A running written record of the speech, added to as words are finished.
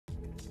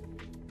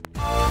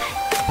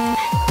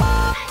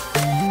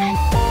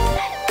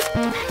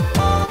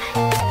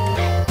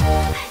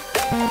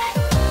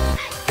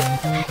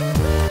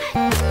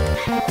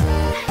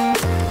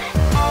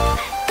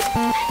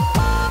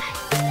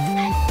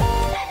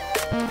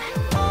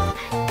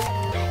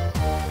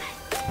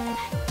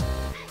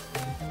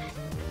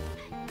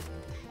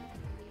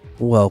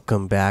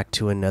Welcome back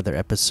to another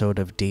episode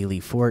of Daily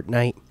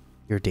Fortnite,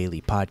 your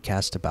daily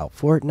podcast about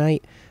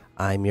Fortnite.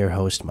 I'm your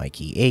host,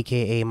 Mikey,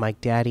 aka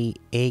Mike Daddy,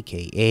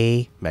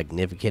 aka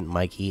Magnificent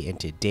Mikey, and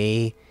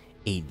today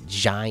a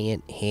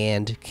giant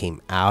hand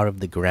came out of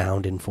the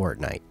ground in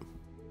Fortnite.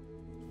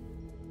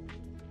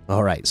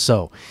 Alright,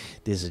 so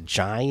there's a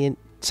giant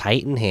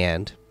Titan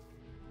hand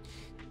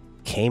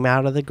came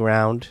out of the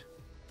ground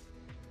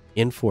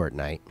in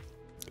Fortnite.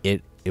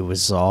 It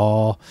was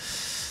all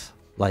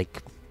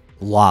like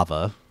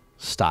lava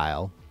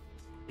style.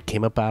 It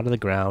came up out of the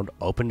ground,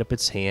 opened up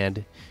its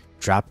hand,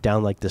 dropped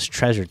down like this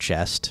treasure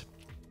chest,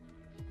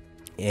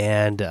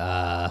 and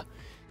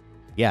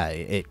yeah,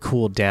 it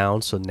cooled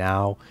down. So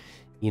now,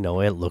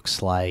 it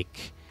looks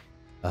like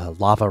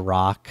lava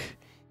rock,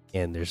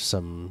 and there's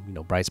some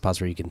bright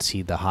spots where you can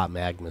see the hot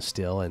magma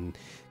still. And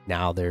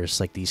now there's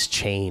like these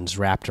chains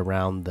wrapped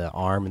around the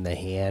arm and the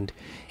hand,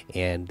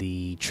 and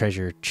the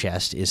treasure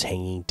chest is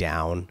hanging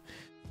down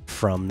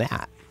from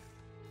that.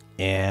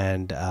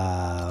 And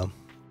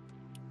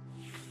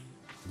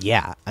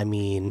yeah, I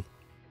mean,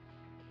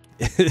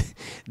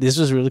 this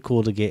was really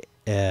cool to get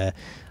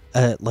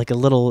like a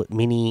little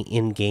mini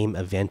in-game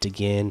event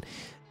again.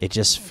 It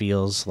just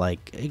feels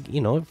like,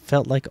 it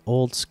felt like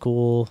old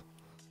school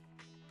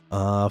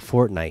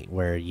Fortnite,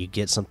 where you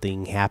get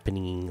something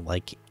happening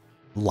like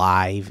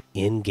live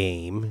in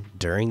game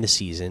during the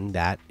season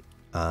that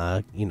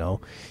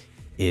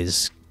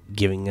is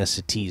giving us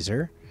a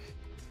teaser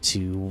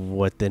to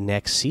what the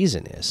next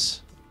season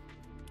is.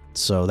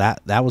 So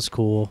that was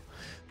cool.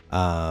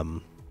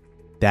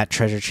 That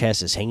treasure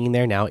chest is hanging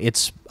there now.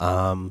 It's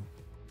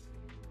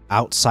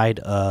outside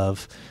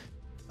of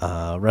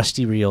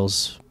Rusty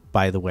Reels,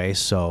 by the way,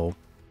 so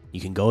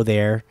you can go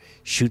there,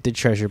 shoot the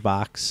treasure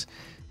box.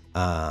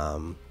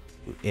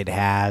 It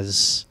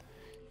has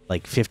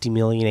like 50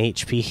 million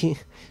HP.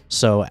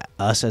 So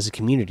us as a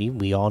community,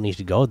 we all need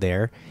to go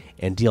there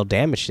and deal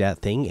damage to that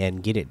thing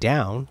and get it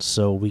down,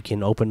 so we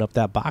can open up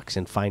that box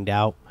and find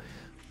out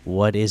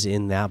what is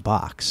in that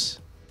box,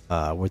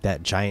 where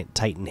that giant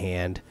Titan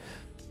hand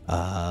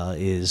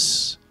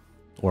is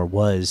or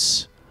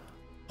was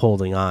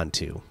holding on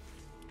to.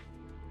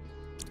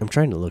 I'm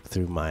trying to look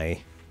through my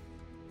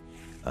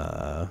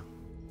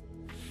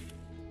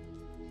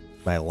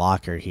my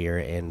locker here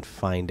and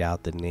find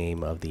out the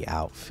name of the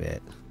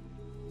outfit.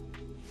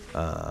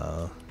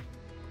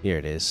 Here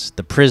it is,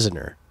 the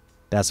prisoner.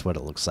 That's what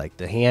it looks like.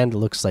 The hand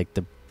looks like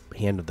the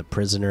hand of the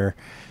prisoner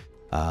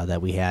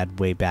that we had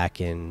way back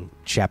in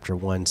Chapter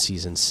 1,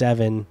 Season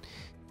 7.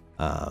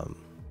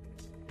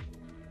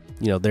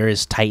 There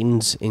is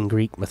Titans in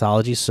Greek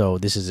mythology, so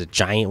this is a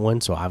giant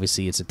one, so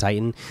obviously it's a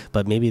Titan.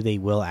 But maybe they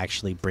will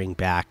actually bring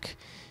back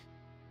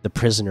the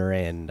prisoner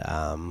and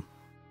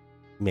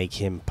make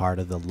him part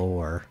of the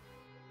lore,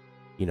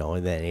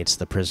 and then it's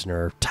the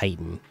prisoner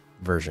Titan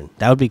version.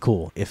 That would be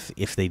cool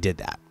if they did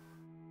that.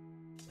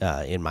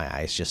 In my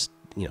eyes, just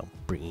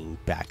bringing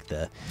back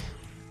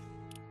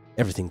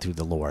everything through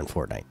the lore in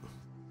Fortnite.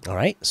 All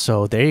right,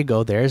 so there you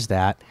go. There's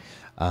that.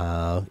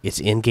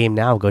 It's in game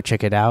now. Go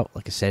check it out.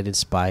 Like I said,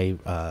 it's by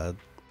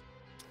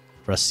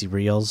Rusty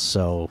Reels.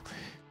 So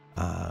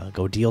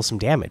go deal some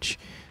damage.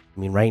 I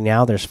mean, right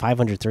now there's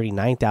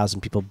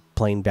 539,000 people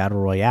playing Battle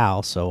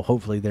Royale. So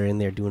hopefully they're in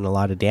there doing a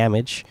lot of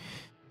damage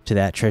to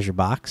that treasure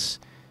box.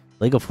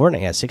 Lego Fortnite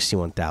has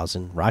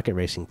 61,000, Rocket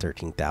Racing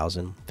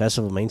 13,000,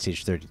 Festival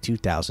Mainstage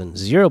 32,000,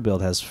 Zero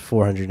Build has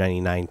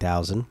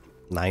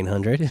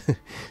 499,900, so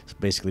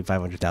basically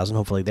 500,000.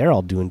 Hopefully they're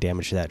all doing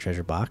damage to that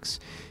treasure box.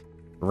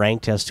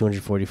 Ranked has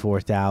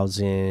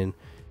 244,000,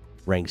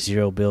 Ranked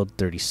Zero Build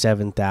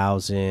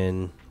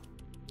 37,000.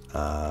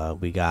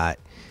 We got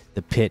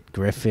the Pit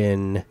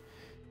Griffin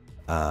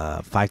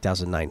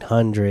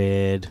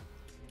 5,900.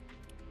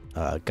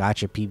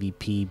 Gotcha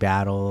PvP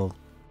Battle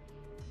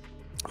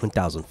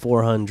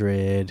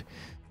 1,400.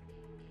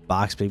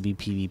 Box Baby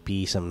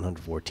PvP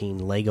 714.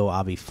 Lego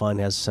Obby Fun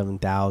has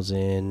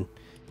 7,000.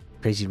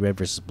 Crazy Red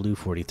vs Blue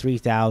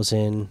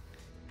 43,000.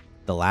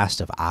 The Last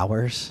of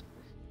Hours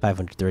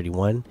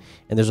 531.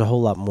 And there's a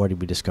whole lot more to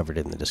be discovered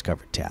in the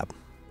Discovered tab.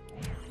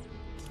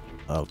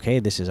 Okay,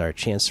 this is our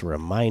chance to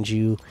remind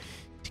you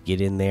to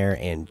get in there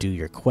and do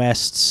your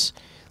quests.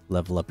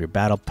 Level up your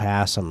battle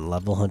pass. I'm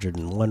level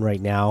 101 right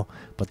now,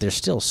 but there's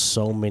still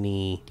so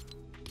many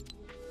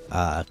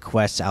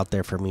quests out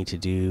there for me to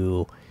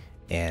do,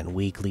 and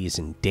weeklies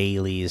and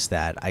dailies,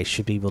 that I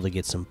should be able to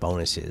get some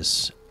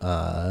bonuses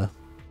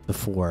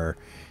before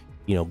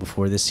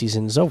this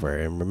season is over.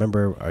 And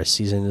remember, our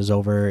season is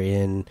over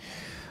in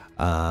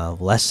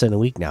less than a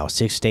week now,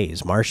 6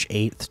 days, March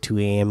 8th, 2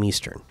 a.m.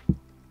 Eastern.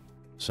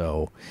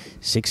 So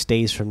 6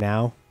 days from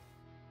now,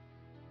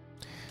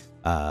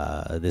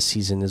 this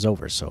season is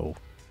over. So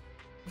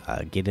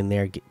get in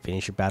there,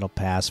 finish your battle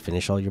pass,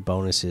 finish all your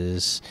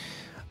bonuses,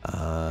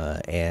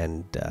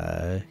 and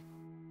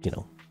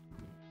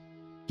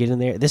get in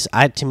there.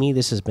 To me,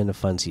 this has been a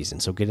fun season.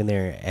 So get in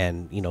there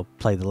and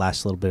play the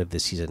last little bit of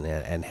this season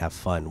and have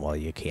fun while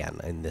you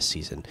can in this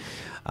season,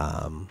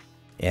 and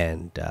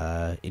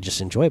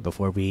just enjoy it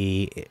before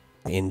we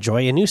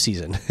enjoy a new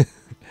season.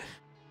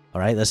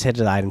 All right, let's head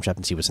to the item shop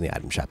and see what's in the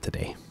item shop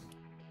today.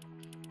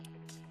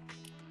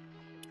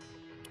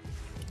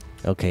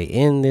 Okay,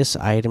 in this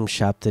item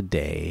shop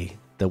today,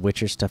 the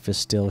Witcher stuff is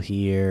still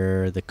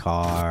here. The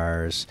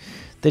cars,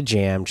 the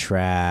jam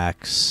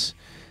tracks,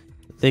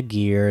 the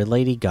gear,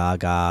 Lady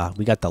Gaga.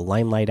 We got the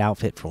Limelight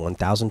outfit for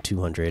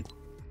 1,200.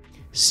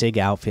 Sig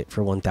outfit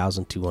for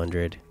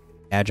 1,200.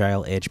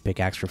 Agile Edge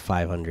pickaxe for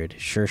 500.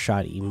 Sure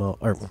Shot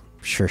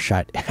Sure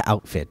Shot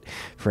outfit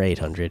for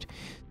 800.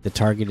 The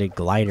targeted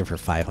glider for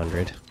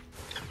 500.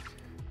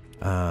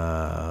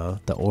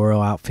 The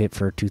Oro outfit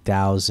for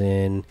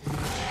 2,000.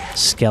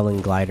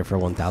 Skellen glider for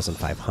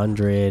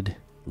 1,500.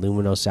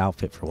 Luminous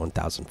outfit for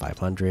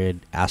 1,500.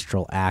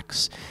 Astral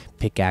axe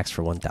pickaxe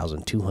for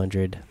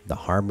 1,200. The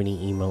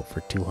Harmony emote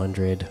for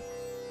 200.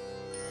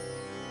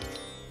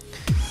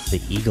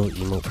 The Eagle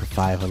emote for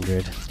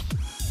 500.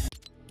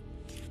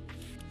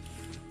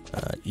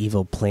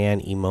 Evil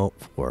Plan emote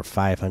for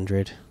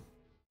 500.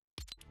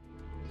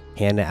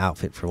 Hannah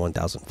outfit for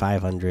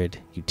 1,500.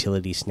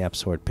 Utility Snap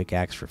Sword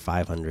pickaxe for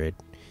 500.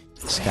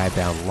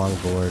 Skybound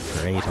longboard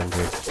for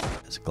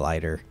 800. As a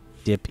glider.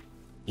 Dip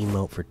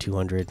emote for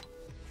 200.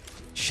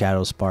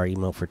 Shadow Spar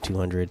emote for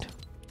 200.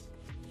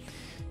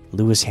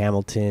 Lewis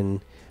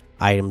Hamilton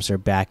items are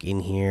back in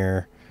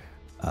here.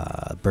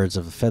 Birds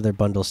of a Feather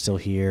bundle still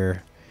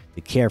here.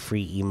 The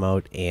Carefree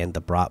emote and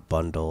the Brat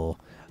bundle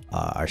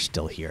are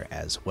still here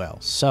as well.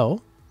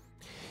 So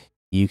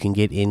you can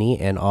get any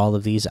and all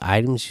of these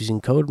items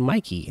using code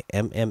Mikey,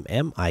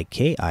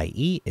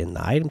 MMMIKIE, in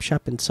the item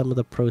shop, and some of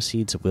the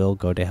proceeds will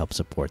go to help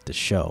support the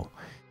show.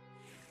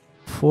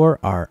 For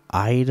our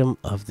item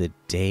of the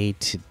day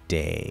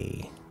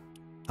today,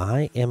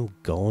 I am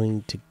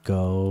going to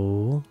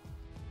go.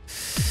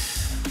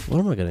 What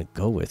am I going to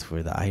go with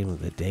for the item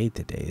of the day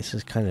today? This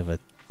is kind of a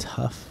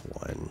tough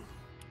one.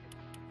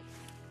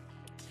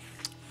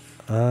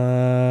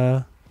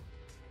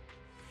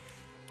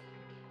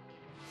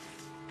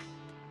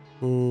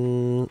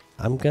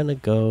 I'm gonna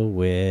go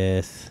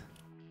with.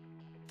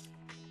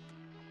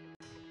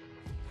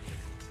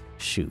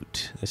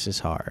 Shoot, this is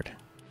hard.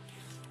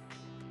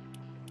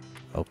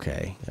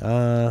 Okay.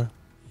 Yeah,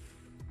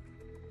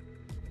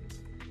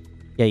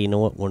 you know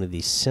what? One of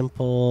these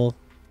simple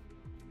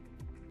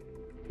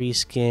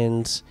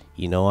reskins.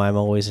 You know, I'm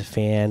always a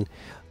fan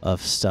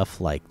of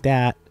stuff like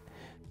that.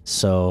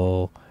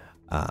 So,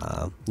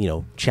 you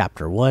know,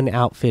 chapter 1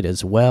 outfit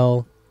as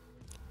well.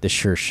 The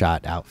Sure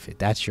Shot outfit.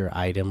 That's your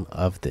item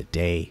of the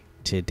day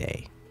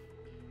today.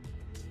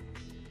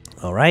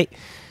 All right.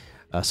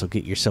 So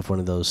get yourself one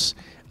of those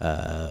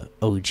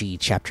OG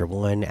chapter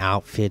 1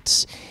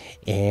 outfits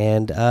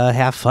and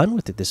have fun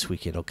with it this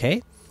weekend,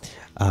 okay?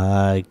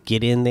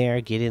 Get in there,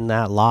 get in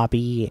that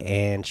lobby,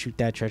 and shoot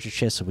that treasure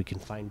chest so we can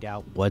find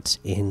out what's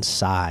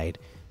inside.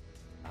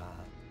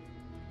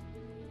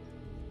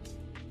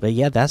 But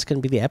yeah, that's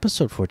going to be the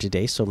episode for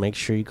today. So make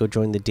sure you go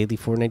join the daily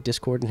Fortnite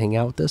Discord and hang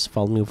out with us.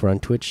 Follow me over on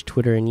Twitch,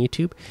 Twitter, and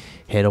YouTube.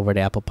 Head over to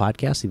Apple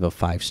Podcasts, leave a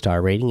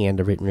 5-star rating and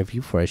a written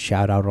review for a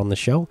shout out on the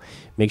show.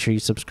 Make sure you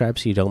subscribe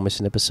so you don't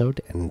miss an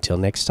episode. And until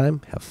next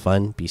time, have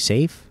fun, be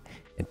safe,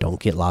 and don't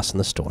get lost in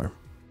the storm.